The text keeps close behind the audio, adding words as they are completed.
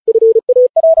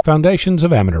Foundations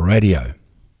of Amateur Radio.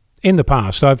 In the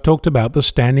past, I've talked about the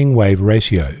standing wave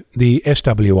ratio, the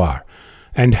SWR,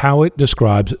 and how it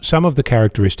describes some of the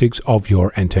characteristics of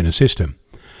your antenna system.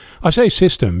 I say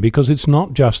system because it's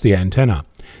not just the antenna.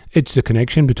 It's the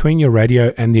connection between your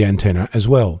radio and the antenna as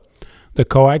well. The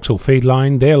coaxial feed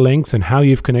line, their length, and how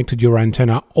you've connected your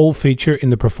antenna all feature in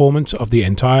the performance of the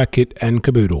entire kit and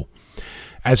caboodle.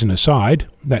 As an aside,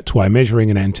 that's why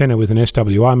measuring an antenna with an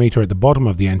SWR meter at the bottom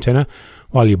of the antenna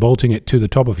while you're bolting it to the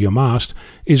top of your mast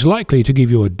is likely to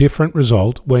give you a different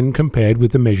result when compared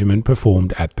with the measurement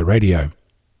performed at the radio.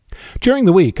 During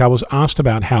the week, I was asked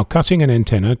about how cutting an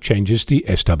antenna changes the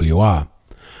SWR.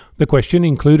 The question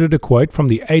included a quote from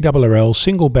the ARRL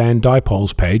single band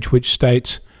dipoles page which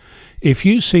states, "If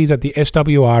you see that the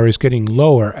SWR is getting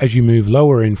lower as you move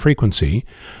lower in frequency,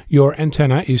 your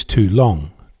antenna is too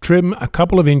long. Trim a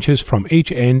couple of inches from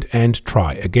each end and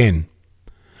try again."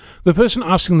 The person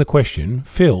asking the question,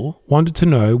 Phil, wanted to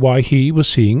know why he was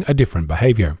seeing a different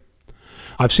behavior.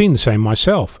 I've seen the same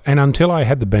myself, and until I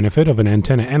had the benefit of an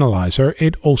antenna analyzer,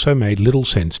 it also made little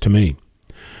sense to me.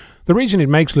 The reason it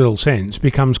makes little sense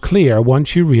becomes clear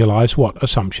once you realize what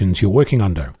assumptions you're working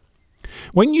under.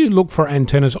 When you look for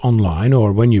antennas online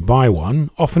or when you buy one,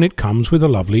 often it comes with a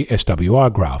lovely SWR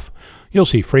graph. You'll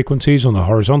see frequencies on the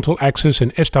horizontal axis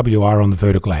and SWR on the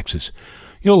vertical axis.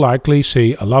 You'll likely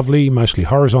see a lovely, mostly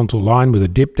horizontal line with a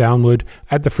dip downward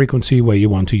at the frequency where you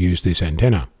want to use this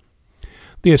antenna.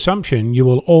 The assumption you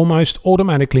will almost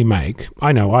automatically make,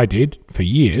 I know I did for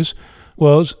years,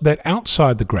 was that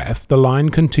outside the graph the line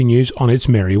continues on its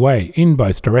merry way in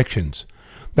both directions.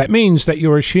 That means that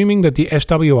you're assuming that the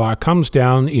SWR comes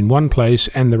down in one place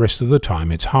and the rest of the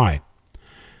time it's high.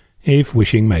 If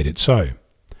wishing made it so.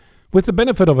 With the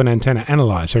benefit of an antenna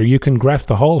analyzer, you can graph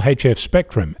the whole HF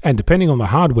spectrum, and depending on the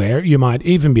hardware, you might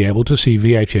even be able to see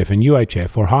VHF and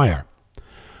UHF or higher.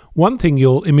 One thing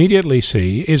you'll immediately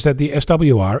see is that the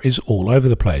SWR is all over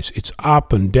the place. It's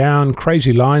up and down,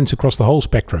 crazy lines across the whole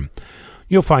spectrum.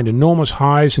 You'll find enormous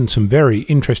highs and some very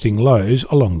interesting lows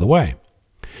along the way.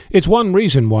 It's one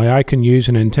reason why I can use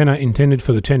an antenna intended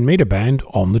for the 10-meter band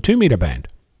on the 2-meter band.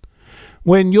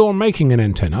 When you're making an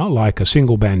antenna, like a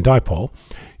single band dipole,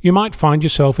 you might find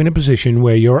yourself in a position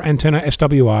where your antenna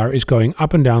SWR is going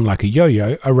up and down like a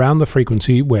yo-yo around the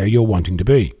frequency where you're wanting to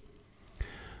be.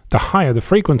 The higher the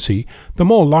frequency, the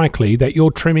more likely that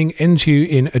your trimming ends you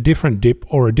in a different dip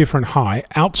or a different high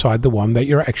outside the one that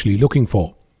you're actually looking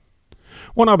for.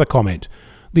 One other comment.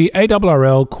 The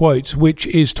ARRL quotes, which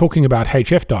is talking about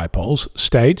HF dipoles,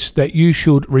 states that you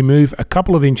should remove a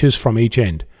couple of inches from each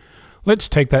end. Let's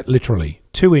take that literally,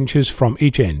 2 inches from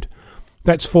each end.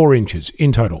 That's 4 inches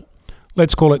in total.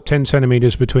 Let's call it 10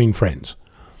 centimeters between friends.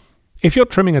 If you're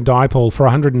trimming a dipole for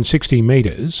 160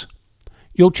 meters,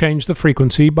 you'll change the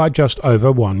frequency by just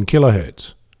over 1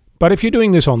 kilohertz. But if you're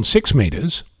doing this on 6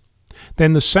 meters,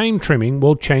 then the same trimming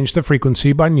will change the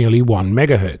frequency by nearly 1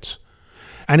 megahertz.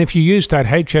 And if you use that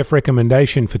HF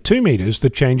recommendation for 2 meters, the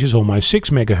change is almost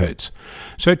 6 megahertz.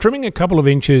 So trimming a couple of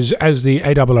inches, as the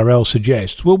ARRL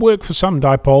suggests, will work for some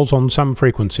dipoles on some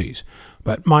frequencies,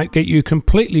 but might get you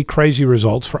completely crazy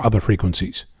results for other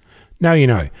frequencies. Now you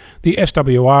know, the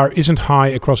SWR isn't high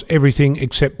across everything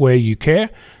except where you care.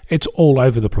 It's all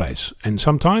over the place, and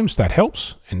sometimes that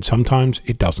helps, and sometimes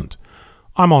it doesn't.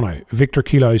 I'm Onno, Victor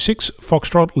Kilo 6,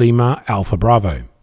 Foxtrot Lima Alpha Bravo.